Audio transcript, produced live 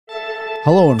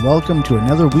Hello and welcome to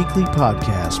another weekly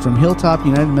podcast from Hilltop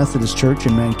United Methodist Church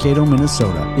in Mankato,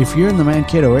 Minnesota. If you're in the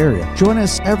Mankato area, join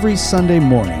us every Sunday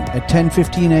morning at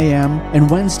 10:15 a.m. and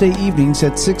Wednesday evenings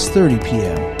at 6:30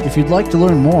 p.m. If you'd like to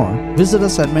learn more, visit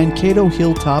us at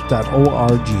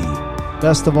mankatohilltop.org.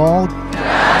 Best of all,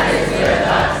 God is with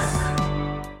us.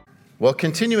 Well,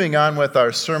 continuing on with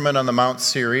our Sermon on the Mount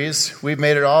series, we've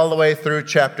made it all the way through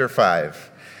chapter 5,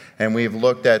 and we've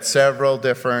looked at several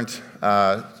different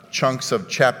chunks of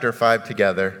chapter 5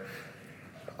 together.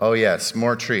 Oh yes,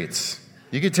 more treats.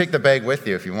 You can take the bag with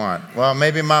you if you want. Well,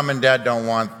 maybe mom and dad don't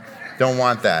want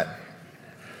that.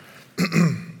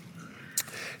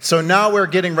 So now we're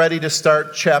getting ready to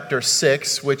start chapter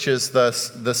 6, which is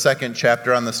the second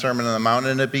chapter on the Sermon on the Mount,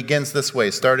 and it begins this way,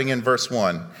 starting in verse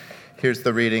 1. Here's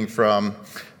the reading from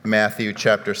Matthew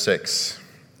chapter 6.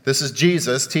 This is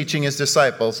Jesus teaching his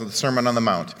disciples of the Sermon on the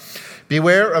Mount.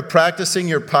 Beware of practicing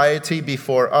your piety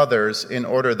before others in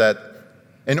order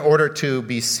to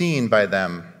be seen by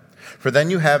them, for then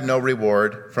you have no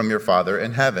reward from your Father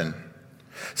in heaven.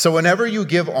 So whenever you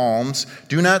give alms,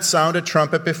 do not sound a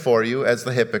trumpet before you, as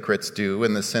the hypocrites do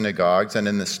in the synagogues and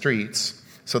in the streets,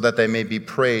 so that they may be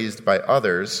praised by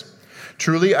others.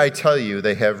 Truly I tell you,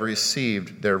 they have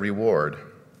received their reward.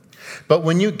 But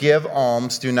when you give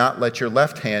alms, do not let your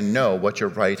left hand know what your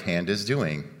right hand is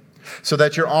doing, so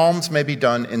that your alms may be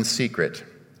done in secret,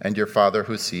 and your Father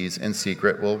who sees in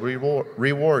secret will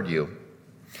reward you.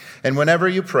 And whenever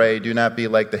you pray, do not be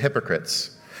like the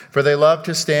hypocrites, for they love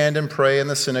to stand and pray in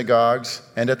the synagogues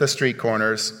and at the street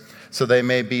corners, so they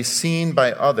may be seen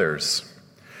by others.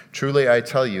 Truly I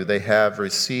tell you, they have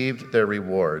received their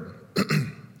reward.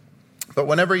 But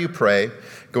whenever you pray,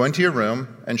 go into your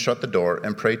room and shut the door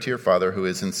and pray to your Father who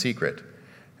is in secret,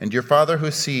 and your Father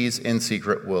who sees in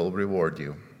secret will reward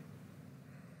you.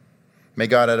 May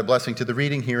God add a blessing to the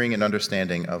reading, hearing, and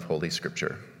understanding of Holy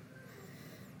Scripture.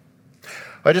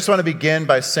 I just want to begin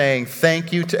by saying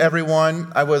thank you to everyone.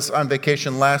 I was on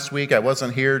vacation last week. I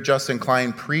wasn't here. Justin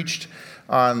Klein preached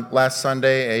on last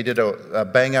Sunday. He did a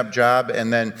bang-up job,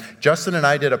 and then Justin and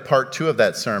I did a part 2 of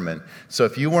that sermon. So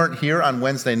if you weren't here on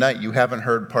Wednesday night, you haven't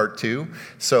heard part 2.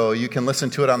 So you can listen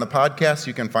to it on the podcast.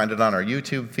 You can find it on our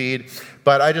YouTube feed.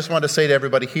 But I just want to say to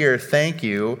everybody here, thank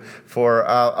you for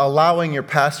allowing your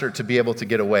pastor to be able to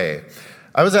get away.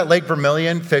 I was at Lake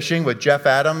Vermilion fishing with Jeff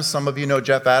Adams. Some of you know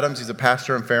Jeff Adams. He's a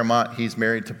pastor in Fairmont. He's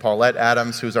married to Paulette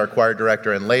Adams, who's our choir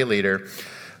director and lay leader.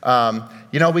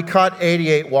 We caught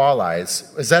 88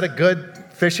 walleyes. Is that a good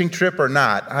fishing trip or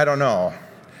not? I don't know.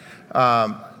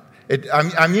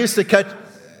 I'm used to catch.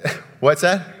 What's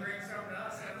that?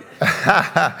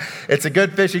 It's a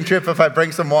good fishing trip if I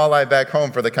bring some walleye back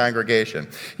home for the congregation.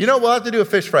 We'll have to do a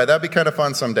fish fry. That'd be kind of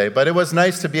fun someday. But it was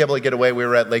nice to be able to get away. We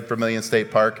were at Lake Vermilion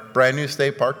State Park, brand new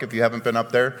state park if you haven't been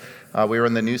up there. We were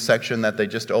in the new section that they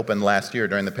just opened last year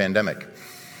during the pandemic.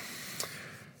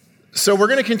 So we're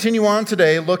going to continue on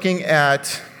today looking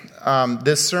at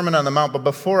this Sermon on the Mount. But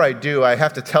before I do, I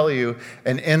have to tell you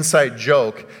an inside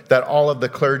joke that all of the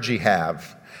clergy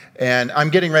have. And I'm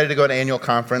getting ready to go to an annual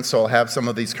conference, so I'll have some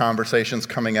of these conversations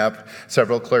coming up.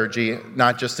 Several clergy,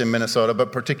 not just in Minnesota,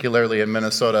 but particularly in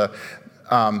Minnesota,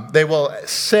 they will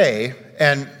say,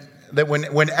 and that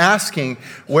when asking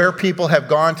where people have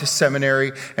gone to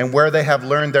seminary and where they have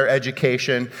learned their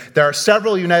education, there are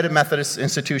several United Methodist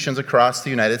institutions across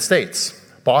the United States.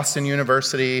 Boston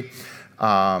University,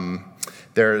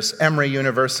 there's Emory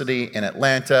University in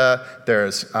Atlanta,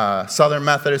 there's Southern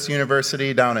Methodist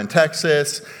University down in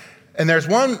Texas, and there's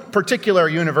one particular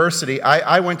university.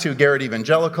 I went to Garrett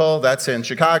Evangelical, that's in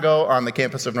Chicago on the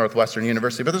campus of Northwestern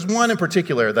University, but there's one in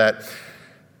particular that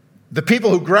the people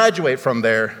who graduate from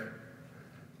there,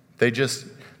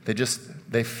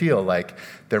 they feel like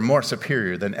they're more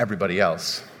superior than everybody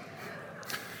else.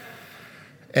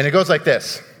 And it goes like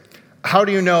this. How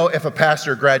do you know if a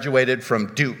pastor graduated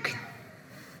from Duke?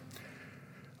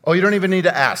 Oh, you don't even need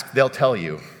to ask. They'll tell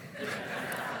you.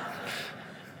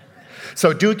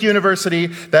 So Duke University,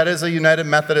 that is a United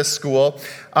Methodist school.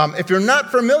 If you're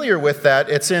not familiar with that,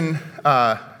 it's in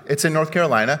North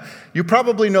Carolina. You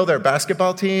probably know their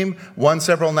basketball team, won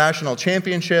several national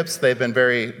championships. They've been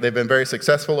very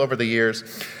successful over the years.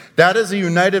 That is a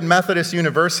United Methodist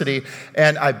University,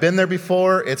 and I've been there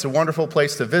before. It's a wonderful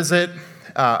place to visit.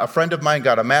 A friend of mine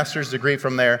got a master's degree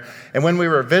from there, and when we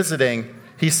were visiting,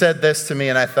 he said this to me,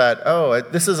 and I thought, oh,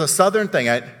 this is a Southern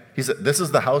thing. He said, this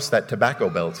is the house that tobacco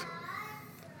built.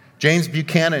 James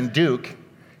Buchanan Duke,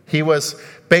 he was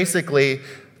basically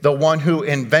the one who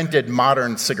invented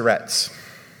modern cigarettes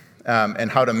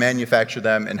and how to manufacture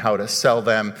them and how to sell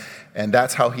them. And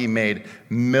that's how he made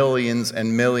millions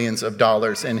and millions of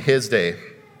dollars in his day.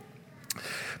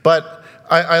 But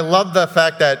I love the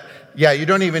fact that, yeah, you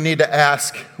don't even need to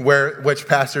ask which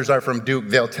pastors are from Duke.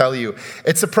 They'll tell you.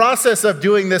 It's a process of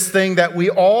doing this thing that we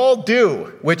all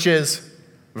do, which is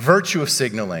virtue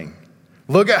signaling.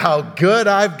 Look at how good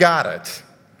I've got it.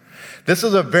 This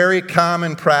is a very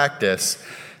common practice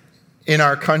in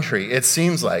our country, it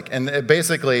seems like, and it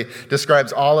basically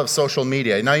describes all of social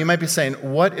media. Now, you might be saying,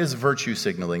 what is virtue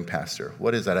signaling, Pastor?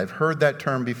 What is that? I've heard that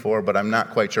term before, but I'm not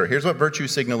quite sure. Here's what virtue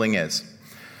signaling is.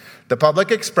 The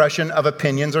public expression of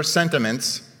opinions or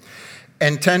sentiments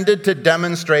intended to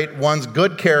demonstrate one's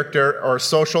good character or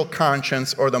social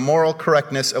conscience or the moral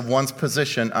correctness of one's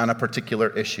position on a particular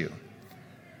issue.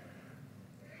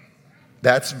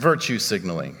 That's virtue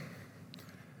signaling.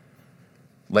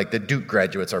 Like the Duke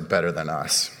graduates are better than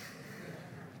us.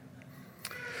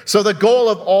 So the goal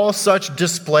of all such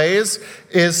displays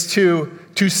is to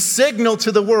signal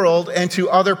to the world and to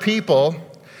other people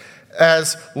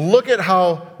as look at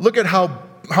how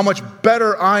much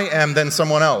better I am than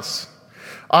someone else.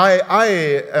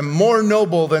 I am more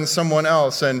noble than someone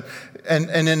else, and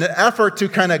in an effort to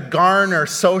kind of garner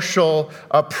social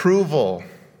approval.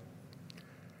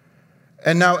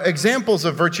 And now, examples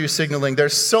of virtue signaling,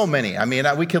 there's so many. I mean,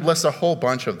 we could list a whole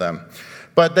bunch of them.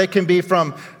 But they can be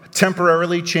from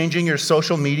temporarily changing your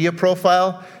social media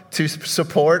profile to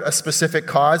support a specific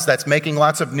cause that's making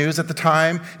lots of news at the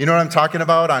time. You know what I'm talking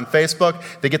about? On Facebook,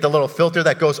 they get the little filter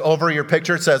that goes over your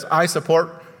picture. It says, I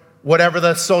support whatever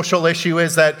the social issue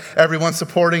is that everyone's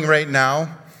supporting right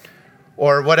now,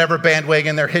 or whatever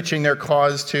bandwagon they're hitching their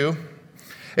cause to.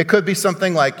 It could be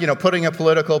something like, putting a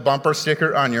political bumper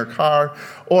sticker on your car,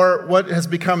 or what has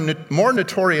become more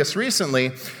notorious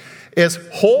recently is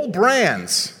whole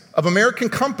brands of American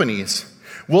companies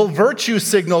will virtue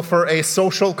signal for a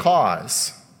social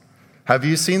cause. Have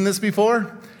you seen this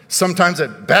before? Sometimes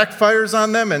it backfires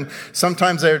on them, and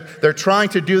sometimes they're trying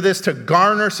to do this to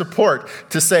garner support,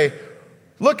 to say,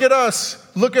 look at us,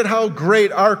 look at how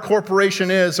great our corporation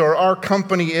is or our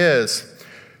company is.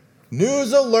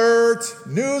 News alert,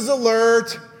 news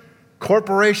alert.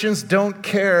 Corporations don't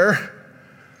care.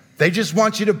 They just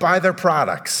want you to buy their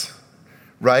products,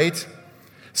 right?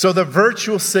 So the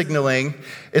virtual signaling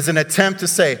is an attempt to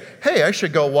say, hey, I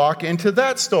should go walk into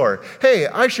that store. Hey,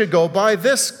 I should go buy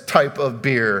this type of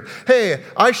beer. Hey,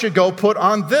 I should go put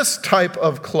on this type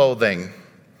of clothing.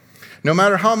 No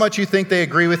matter how much you think they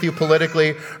agree with you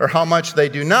politically or how much they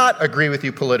do not agree with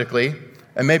you politically,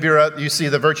 and maybe you see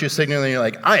the virtue signaling and you're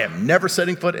like, I am never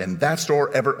setting foot in that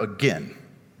store ever again.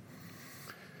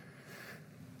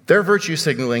 They're virtue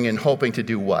signaling and hoping to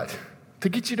do what? To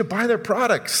get you to buy their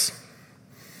products.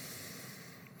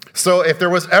 So if there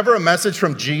was ever a message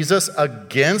from Jesus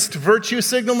against virtue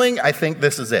signaling, I think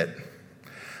this is it.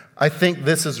 I think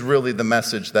this is really the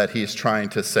message that he's trying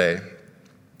to say.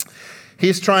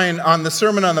 He's trying, on the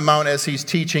Sermon on the Mount, as he's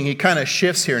teaching, he kind of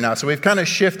shifts here now. So we've kind of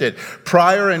shifted.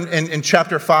 Prior in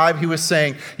chapter 5, he was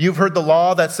saying, you've heard the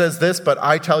law that says this, but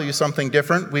I tell you something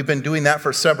different. We've been doing that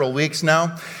for several weeks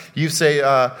now. You say,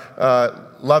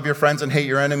 love your friends and hate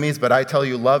your enemies, but I tell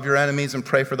you, love your enemies and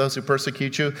pray for those who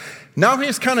persecute you. Now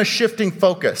he's kind of shifting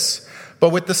focus,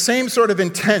 but with the same sort of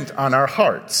intent on our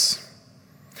hearts.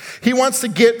 He wants to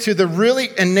get to the really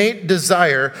innate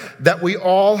desire that we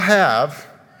all have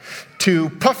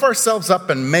to puff ourselves up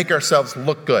and make ourselves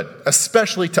look good,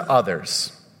 especially to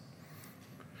others.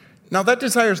 Now, that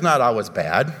desire is not always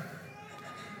bad.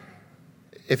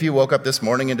 If you woke up this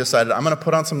morning and decided, I'm going to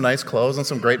put on some nice clothes and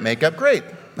some great makeup, great.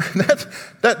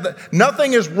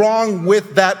 Nothing is wrong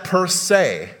with that per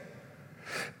se.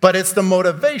 But it's the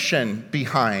motivation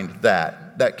behind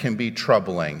that can be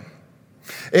troubling.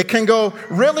 It can go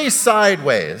really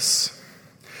sideways.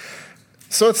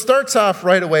 So it starts off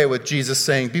right away with Jesus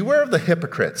saying, beware of the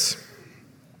hypocrites.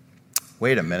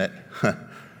 Wait a minute.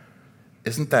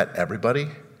 Isn't that everybody?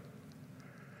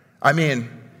 I mean,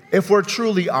 if we're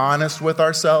truly honest with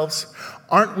ourselves,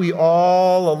 aren't we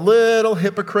all a little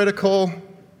hypocritical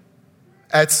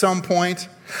at some point?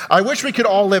 I wish we could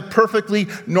all live perfectly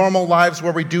normal lives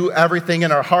where we do everything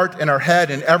in our heart and our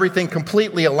head and everything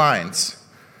completely aligns.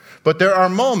 But there are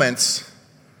moments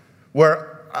where,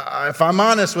 if I'm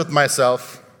honest with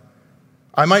myself,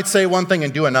 I might say one thing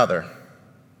and do another.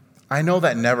 I know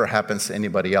that never happens to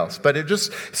anybody else, but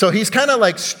so he's kind of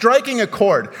like striking a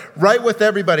chord right with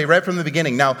everybody right from the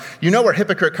beginning. Now, you know where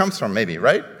hypocrite comes from, maybe,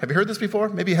 right? Have you heard this before?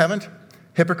 Maybe you haven't.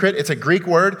 Hypocrite, it's a Greek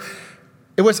word.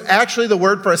 It was actually the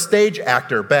word for a stage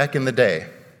actor back in the day,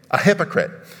 a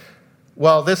hypocrite.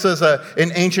 Well,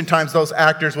 in ancient times, those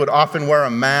actors would often wear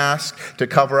a mask to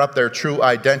cover up their true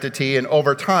identity. And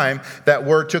over time, that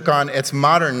word took on its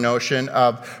modern notion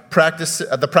of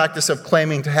the practice of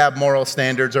claiming to have moral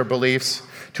standards or beliefs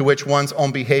to which one's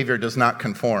own behavior does not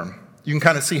conform. You can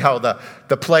kind of see how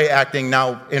the play acting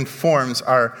now informs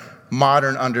our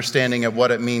modern understanding of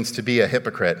what it means to be a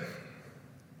hypocrite.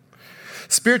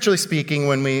 Spiritually speaking,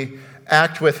 when we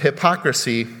act with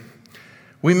hypocrisy,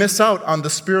 we miss out on the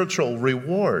spiritual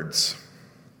rewards.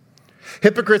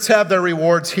 Hypocrites have their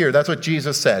rewards here. That's what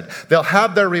Jesus said. They'll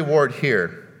have their reward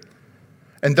here.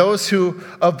 And those who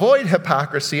avoid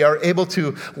hypocrisy are able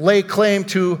to lay claim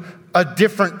to a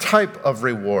different type of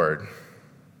reward.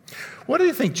 What do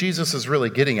you think Jesus is really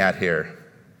getting at here?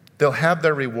 They'll have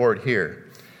their reward here.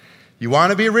 You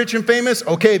want to be rich and famous?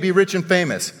 Okay, be rich and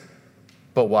famous.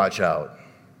 But watch out.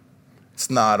 It's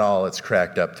not all it's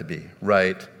cracked up to be,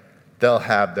 right? They'll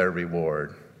have their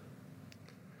reward.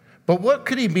 But what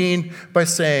could he mean by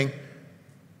saying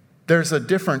there's a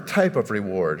different type of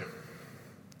reward?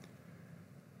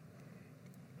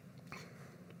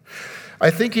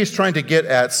 I think he's trying to get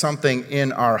at something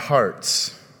in our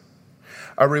hearts,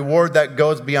 a reward that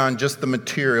goes beyond just the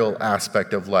material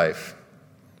aspect of life.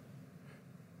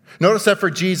 Notice that for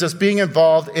Jesus, being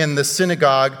involved in the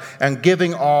synagogue and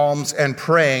giving alms and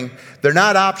praying, they're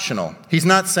not optional. He's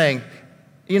not saying,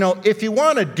 if you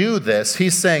want to do this,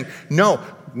 he's saying, no,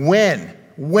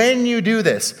 when you do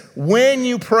this, when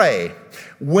you pray,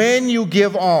 when you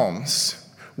give alms,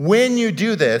 when you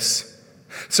do this.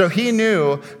 So he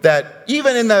knew that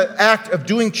even in the act of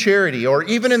doing charity, or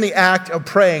even in the act of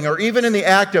praying, or even in the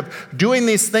act of doing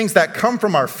these things that come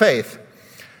from our faith,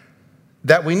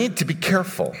 that we need to be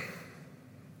careful.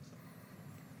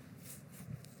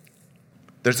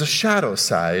 There's a shadow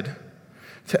side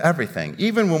to everything.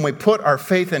 Even when we put our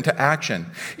faith into action,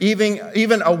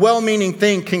 even a well-meaning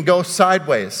thing can go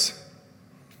sideways.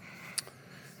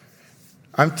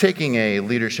 I'm taking a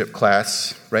leadership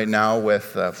class right now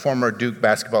with a former Duke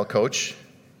basketball coach.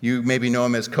 You maybe know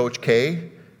him as Coach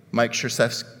K, Mike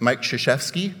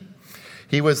Krzyzewski.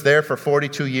 He was there for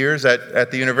 42 years at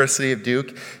the University of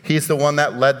Duke. He's the one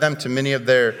that led them to many of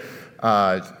their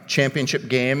championship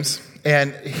games.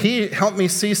 And he helped me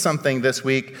see something this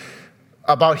week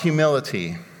about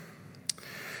humility.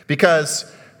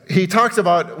 Because he talks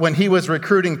about when he was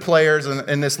recruiting players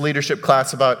in this leadership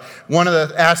class, about one of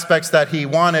the aspects that he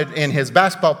wanted in his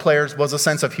basketball players was a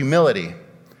sense of humility.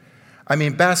 I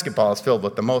mean, basketball is filled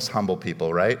with the most humble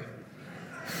people, right?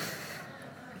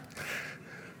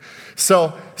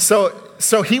 So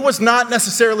he was not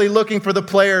necessarily looking for the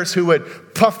players who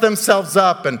would puff themselves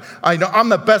up and I'm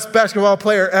the best basketball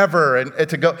player ever and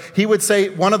to go. He would say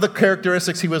one of the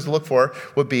characteristics he was look for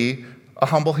would be a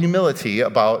humble humility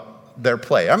about their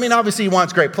play. I mean, obviously he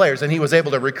wants great players and he was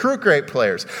able to recruit great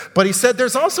players, but he said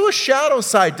there's also a shadow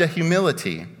side to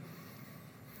humility.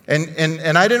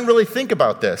 And I didn't really think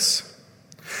about this.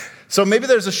 So maybe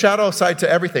there's a shadow side to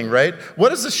everything, right?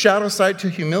 What is the shadow side to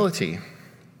humility?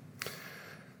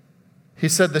 He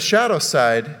said the shadow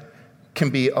side can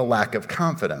be a lack of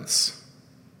confidence,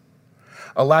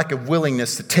 a lack of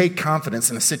willingness to take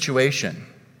confidence in a situation,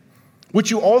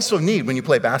 which you also need when you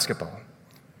play basketball.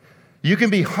 You can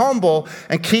be humble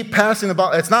and keep passing the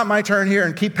ball. It's not my turn here,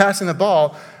 and keep passing the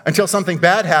ball until something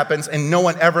bad happens and no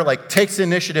one ever takes the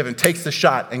initiative and takes the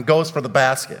shot and goes for the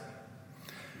basket.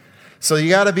 So you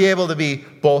got to be able to be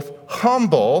both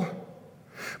humble,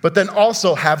 but then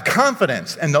also have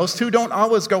confidence. And those two don't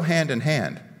always go hand in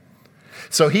hand.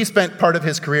 So he spent part of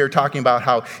his career talking about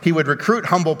how he would recruit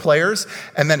humble players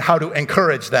and then how to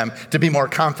encourage them to be more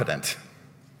confident.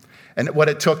 And what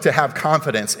it took to have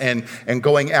confidence in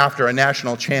going after a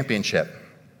national championship.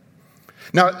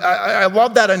 Now, I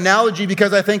love that analogy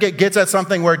because I think it gets at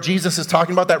something where Jesus is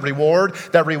talking about that reward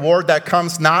that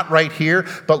comes not right here,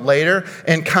 but later,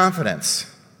 in confidence.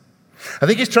 I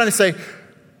think he's trying to say,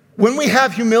 when we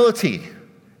have humility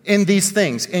in these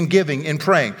things, in giving, in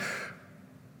praying,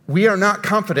 we are not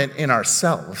confident in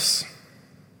ourselves.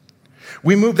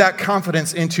 We move that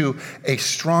confidence into a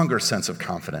stronger sense of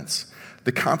confidence,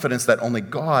 the confidence that only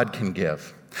God can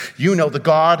give. You know, the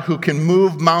God who can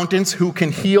move mountains, who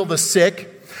can heal the sick.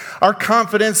 Our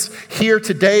confidence here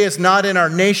today is not in our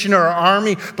nation or our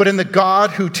army, but in the God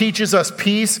who teaches us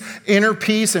peace, inner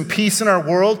peace, and peace in our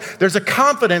world. There's a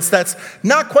confidence that's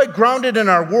not quite grounded in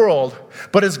our world,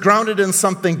 but is grounded in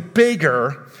something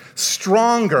bigger,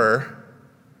 stronger,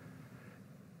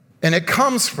 and it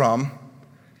comes from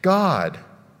God.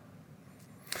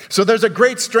 So there's a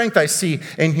great strength I see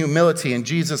in humility, and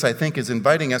Jesus, I think, is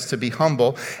inviting us to be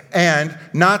humble and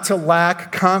not to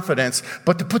lack confidence,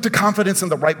 but to put the confidence in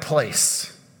the right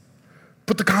place.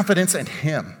 Put the confidence in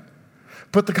Him.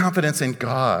 Put the confidence in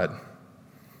God.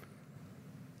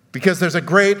 Because there's a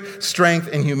great strength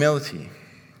in humility,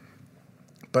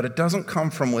 but it doesn't come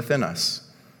from within us.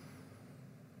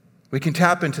 We can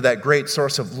tap into that great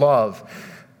source of love,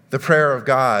 the prayer of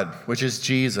God, which is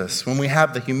Jesus, when we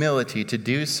have the humility to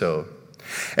do so.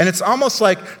 And it's almost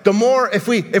like if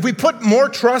we put more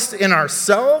trust in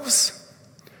ourselves,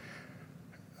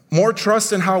 more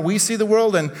trust in how we see the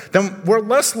world, and then we're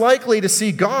less likely to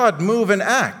see God move and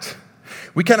act.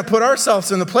 We kind of put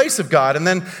ourselves in the place of God, and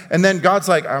then God's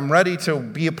like, I'm ready to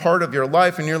be a part of your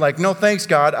life, and you're like, no thanks,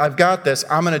 God, I've got this.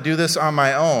 I'm going to do this on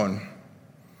my own.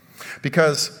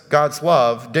 Because God's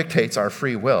love dictates our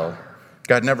free will.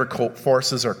 God never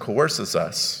forces or coerces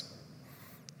us.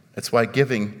 That's why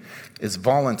giving is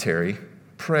voluntary.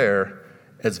 Prayer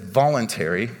is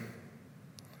voluntary.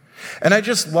 And I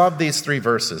just love these 3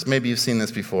 verses. Maybe you've seen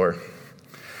this before.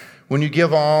 When you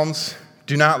give alms,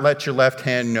 do not let your left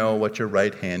hand know what your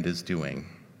right hand is doing.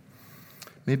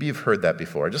 Maybe you've heard that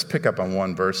before. Just pick up on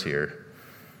one verse here.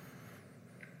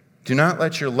 Do not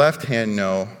let your left hand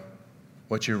know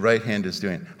what your right hand is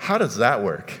doing. How does that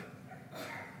work?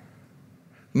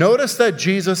 Notice that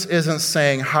Jesus isn't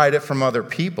saying hide it from other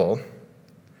people.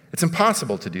 It's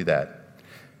impossible to do that.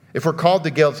 If we're called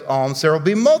to give alms, there will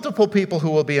be multiple people who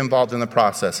will be involved in the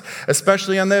process,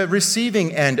 especially on the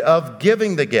receiving end of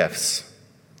giving the gifts.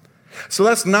 So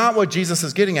that's not what Jesus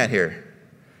is getting at here.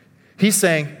 He's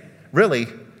saying, really,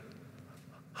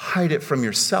 hide it from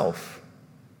yourself.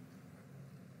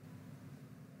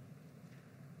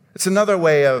 It's another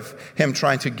way of him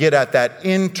trying to get at that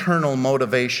internal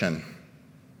motivation,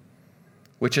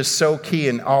 which is so key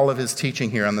in all of his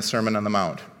teaching here on the Sermon on the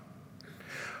Mount.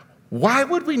 Why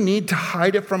would we need to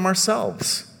hide it from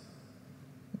ourselves?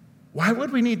 Why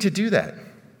would we need to do that?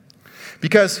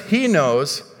 Because he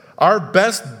knows our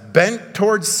best bent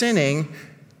towards sinning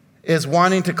is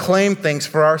wanting to claim things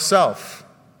for ourselves,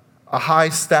 a high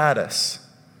status,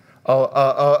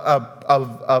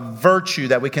 a virtue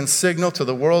that we can signal to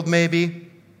the world maybe.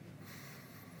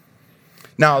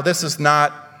 Now, this is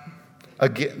not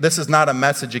a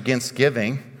message against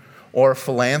giving or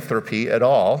philanthropy at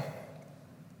all.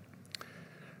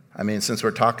 I mean, since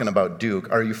we're talking about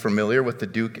Duke, are you familiar with the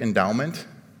Duke Endowment?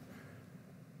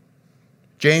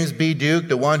 James B. Duke,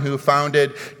 the one who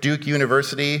founded Duke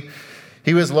University,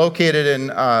 he was located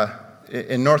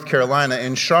in North Carolina.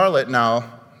 In Charlotte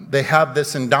now, they have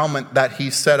this endowment that he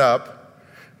set up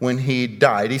when he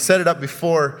died. He set it up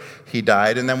before he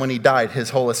died, and then when he died, his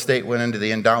whole estate went into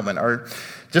the endowment. Or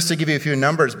just to give you a few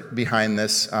numbers behind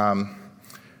this,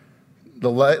 the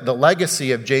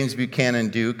legacy of James Buchanan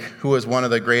Duke, who was one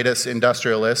of the greatest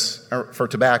industrialists for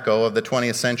tobacco of the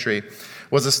 20th century,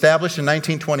 was established in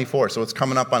 1924, so it's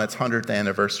coming up on its 100th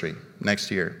anniversary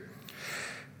next year.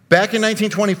 Back in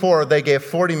 1924, they gave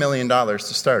 $40 million to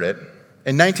start it.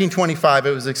 In 1925,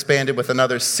 it was expanded with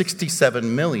another $67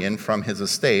 million from his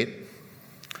estate.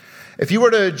 If you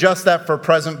were to adjust that for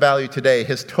present value today,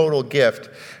 his total gift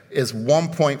is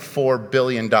 $1.4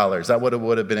 billion. That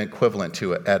would have been equivalent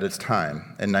to it at its time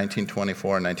in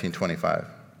 1924 and 1925.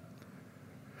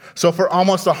 So for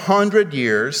almost 100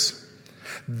 years,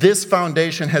 this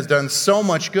foundation has done so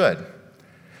much good,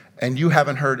 and you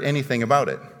haven't heard anything about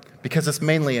it because it's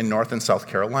mainly in North and South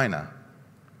Carolina.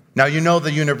 Now, you know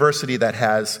the university that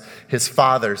has his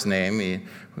father's name. He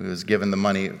was given the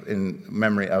money in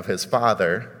memory of his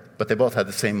father, but they both had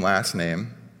the same last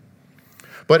name.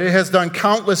 But it has done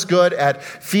countless good at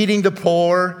feeding the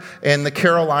poor in the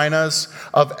Carolinas,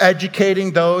 of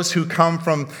educating those who come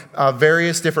from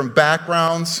various different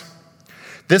backgrounds.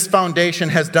 This foundation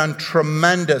has done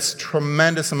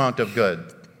tremendous amount of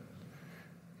good,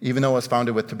 even though it was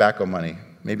founded with tobacco money.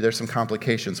 Maybe there's some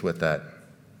complications with that.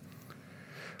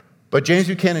 But James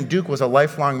Buchanan Duke was a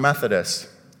lifelong Methodist.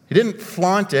 He didn't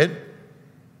flaunt it,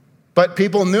 but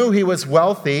people knew he was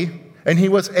wealthy, and he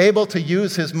was able to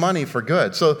use his money for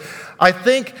good. So I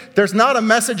think there's not a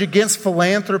message against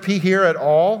philanthropy here at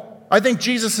all. I think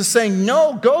Jesus is saying,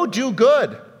 no, go do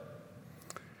good.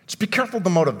 Just be careful of the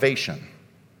motivation.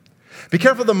 Be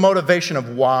careful of the motivation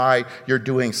of why you're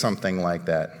doing something like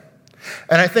that.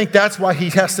 And I think that's why he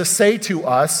has to say to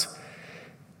us,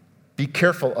 be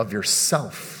careful of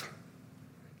yourself.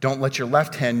 Don't let your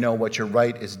left hand know what your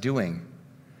right is doing,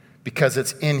 because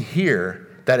it's in here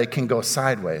that it can go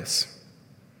sideways.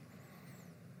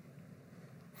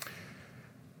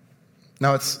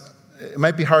 Now, it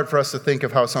might be hard for us to think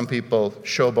of how some people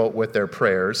showboat with their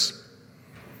prayers.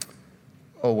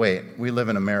 oh wait, we live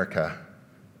in America.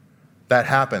 That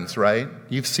happens, right?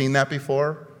 You've seen that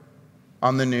before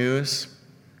on the news.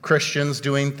 Christians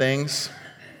doing things.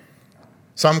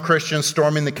 Some Christians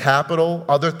storming the Capitol,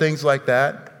 other things like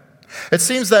that. It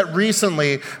seems that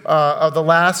recently, of the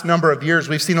last number of years,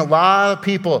 we've seen a lot of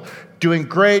people doing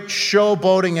great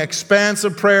showboating,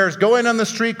 expansive prayers, going on the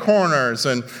street corners,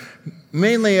 and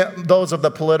mainly those of the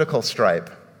political stripe,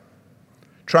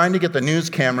 trying to get the news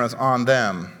cameras on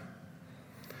them.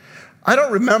 I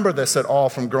don't remember this at all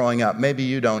from growing up. Maybe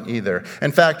you don't either.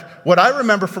 In fact, what I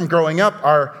remember from growing up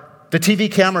are the TV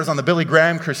cameras on the Billy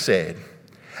Graham crusade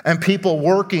and people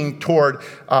working toward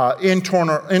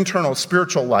internal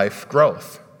spiritual life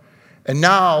growth. And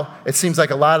now it seems like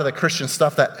a lot of the Christian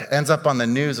stuff that ends up on the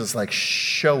news is like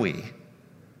showy.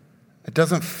 It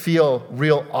doesn't feel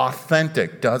real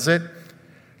authentic, does it?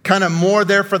 Kind of more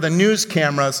there for the news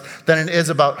cameras than it is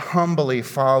about humbly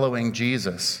following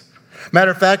Jesus.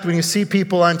 Matter of fact, when you see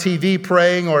people on TV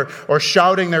praying or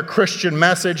shouting their Christian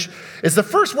message, is the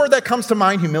first word that comes to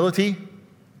mind humility?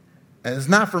 And it's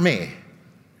not for me.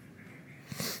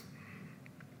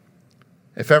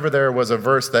 If ever there was a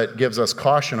verse that gives us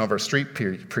caution over street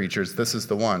preachers, this is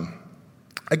the one.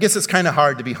 I guess it's kind of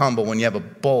hard to be humble when you have a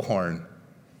bullhorn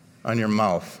on your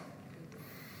mouth.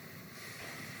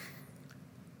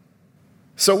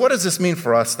 So what does this mean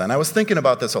for us then? I was thinking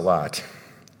about this a lot.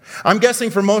 I'm guessing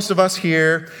for most of us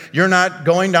here, you're not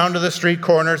going down to the street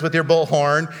corners with your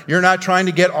bullhorn. You're not trying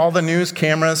to get all the news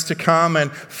cameras to come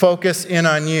and focus in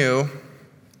on you.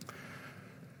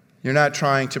 You're not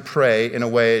trying to pray in a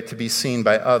way to be seen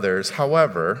by others.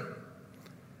 However,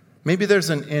 maybe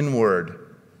there's an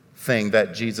inward thing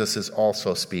that Jesus is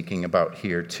also speaking about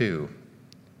here too.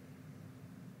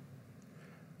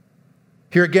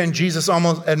 Here again, Jesus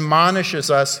almost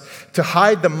admonishes us to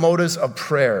hide the motives of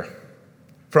prayer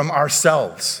from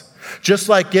ourselves. Just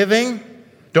like giving,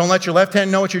 don't let your left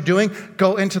hand know what you're doing.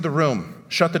 Go into the room,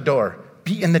 shut the door,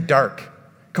 be in the dark,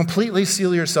 completely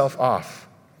seal yourself off.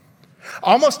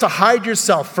 Almost to hide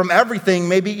yourself from everything,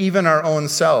 maybe even our own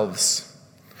selves,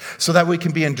 so that we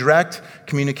can be in direct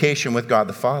communication with God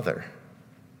the Father.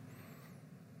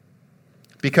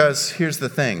 Because here's the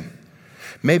thing.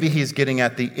 Maybe he's getting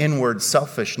at the inward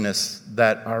selfishness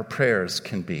that our prayers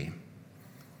can be.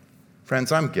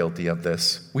 Friends, I'm guilty of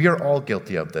this. We are all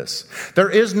guilty of this. There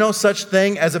is no such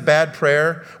thing as a bad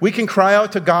prayer. We can cry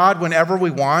out to God whenever we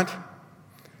want.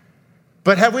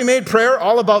 But have we made prayer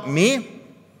all about me?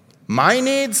 My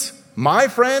needs, my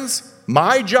friends,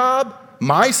 my job,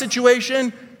 my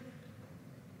situation?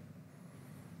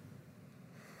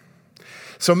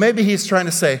 So maybe he's trying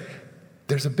to say,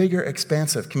 there's a bigger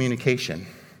expanse of communication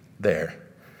there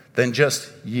than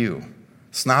just you.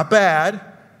 It's not bad,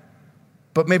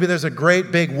 but maybe there's a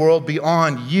great big world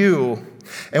beyond you.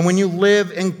 And when you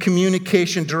live in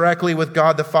communication directly with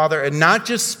God the Father, and not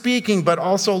just speaking, but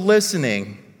also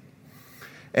listening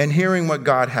and hearing what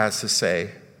God has to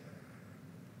say,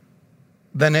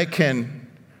 then it can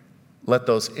let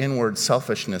those inward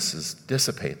selfishnesses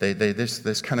dissipate. They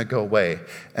just kind of go away.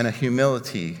 And a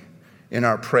humility in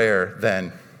our prayer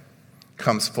then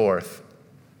comes forth.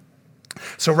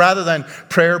 So rather than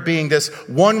prayer being this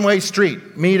one-way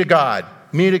street, me to God,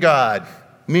 me to God,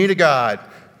 me to God,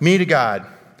 me to God,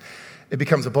 it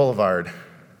becomes a boulevard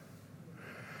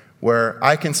where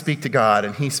I can speak to God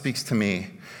and he speaks to me.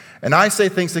 And I say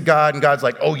things to God and God's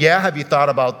like, oh yeah, have you thought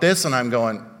about this? And I'm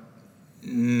going,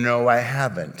 no, I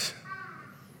haven't.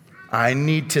 I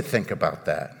need to think about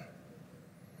that.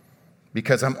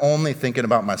 Because I'm only thinking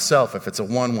about myself if it's a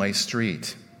one-way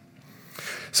street.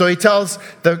 So he tells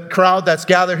the crowd that's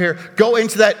gathered here, go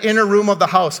into that inner room of the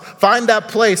house. Find that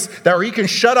place where you can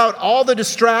shut out all the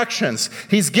distractions.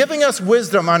 He's giving us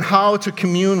wisdom on how to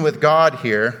commune with God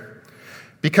here.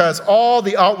 Because all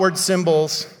the outward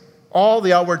symbols,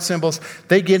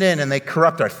 they get in and they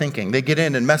corrupt our thinking. They get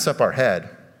in and mess up our head.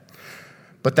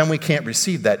 But then we can't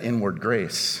receive that inward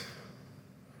grace.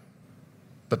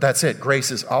 But that's it. Grace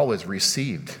is always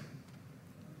received.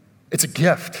 It's a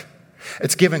gift.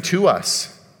 It's given to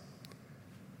us.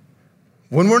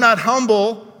 When we're not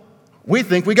humble, we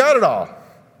think we got it all.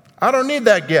 I don't need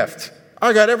that gift.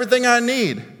 I got everything I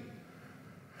need.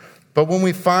 But when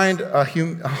we find a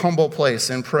humble place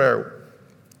in prayer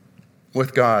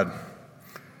with God,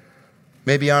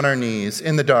 maybe on our knees,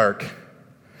 in the dark,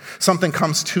 something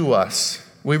comes to us.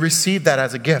 We receive that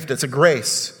as a gift. It's a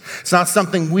grace. It's not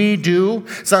something we do.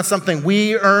 It's not something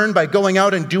we earn by going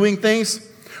out and doing things.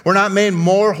 We're not made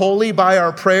more holy by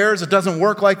our prayers. It doesn't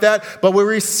work like that. But we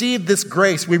receive this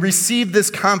grace. We receive this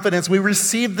confidence. We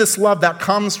receive this love that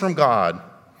comes from God.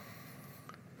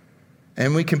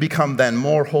 And we can become then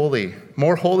more holy,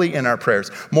 more holy in our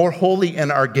prayers, more holy in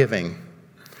our giving,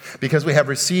 because we have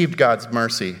received God's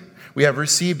mercy. We have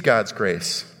received God's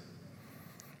grace.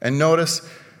 And notice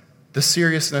the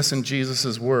seriousness in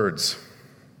Jesus' words.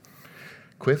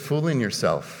 Quit fooling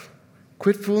yourself.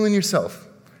 Quit fooling yourself.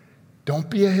 Don't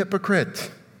be a hypocrite.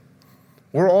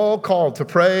 We're all called to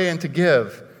pray and to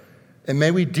give, and may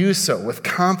we do so with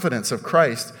confidence of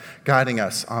Christ guiding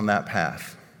us on that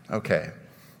path. Okay,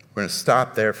 we're going to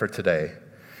stop there for today.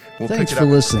 Thanks for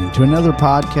listening to another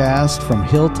podcast from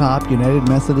Hilltop United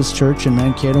Methodist Church in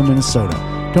Mankato, Minnesota.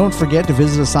 Don't forget to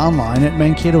visit us online at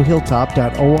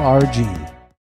mankatohilltop.org.